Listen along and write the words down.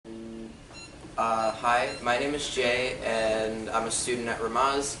Hi, my name is Jay, and I'm a student at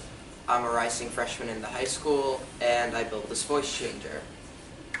Ramaz. I'm a rising freshman in the high school, and I built this voice changer.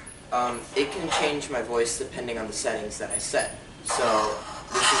 It can change my voice depending on the settings that I set. So,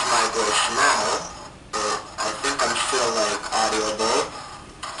 this is my voice now. I think I'm still like audible,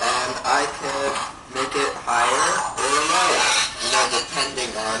 and I could make it higher or lower,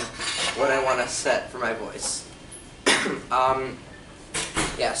 depending on what I want to set for my voice.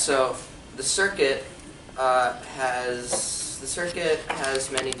 Yeah, so the circuit has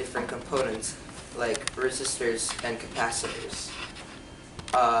many different components, like resistors and capacitors.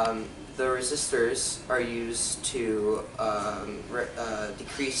 The resistors are used to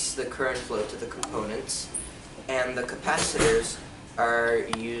decrease the current flow to the components, and the capacitors are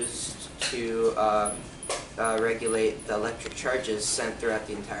used to regulate the electric charges sent throughout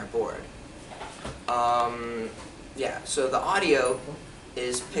the entire board. Yeah, so the audio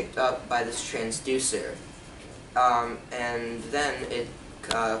is picked up by this transducer, and then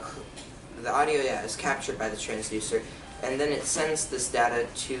the audio is captured by the transducer, and then it sends this data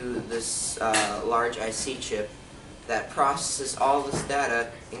to this large IC chip that processes all this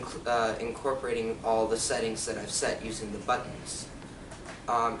data, incorporating all the settings that I've set using the buttons.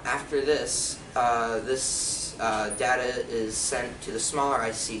 After this, data is sent to the smaller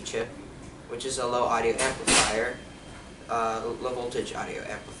IC chip, which is a low audio amplifier, low voltage audio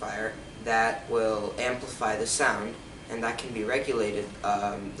amplifier that will amplify the sound, and that can be regulated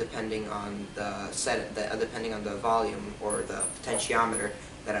depending on depending on the volume or the potentiometer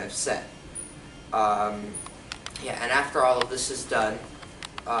that I've set. Yeah, and after all of this is done,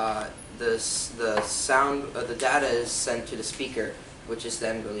 the data is sent to the speaker, which is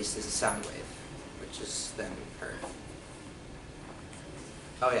then released as a sound wave, which is then heard.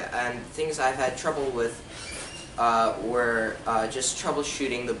 Oh yeah, and things I've had trouble with were just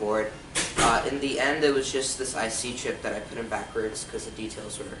troubleshooting the board. In the end, it was just this IC chip that I put in backwards because the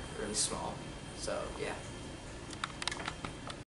details were really small. So yeah.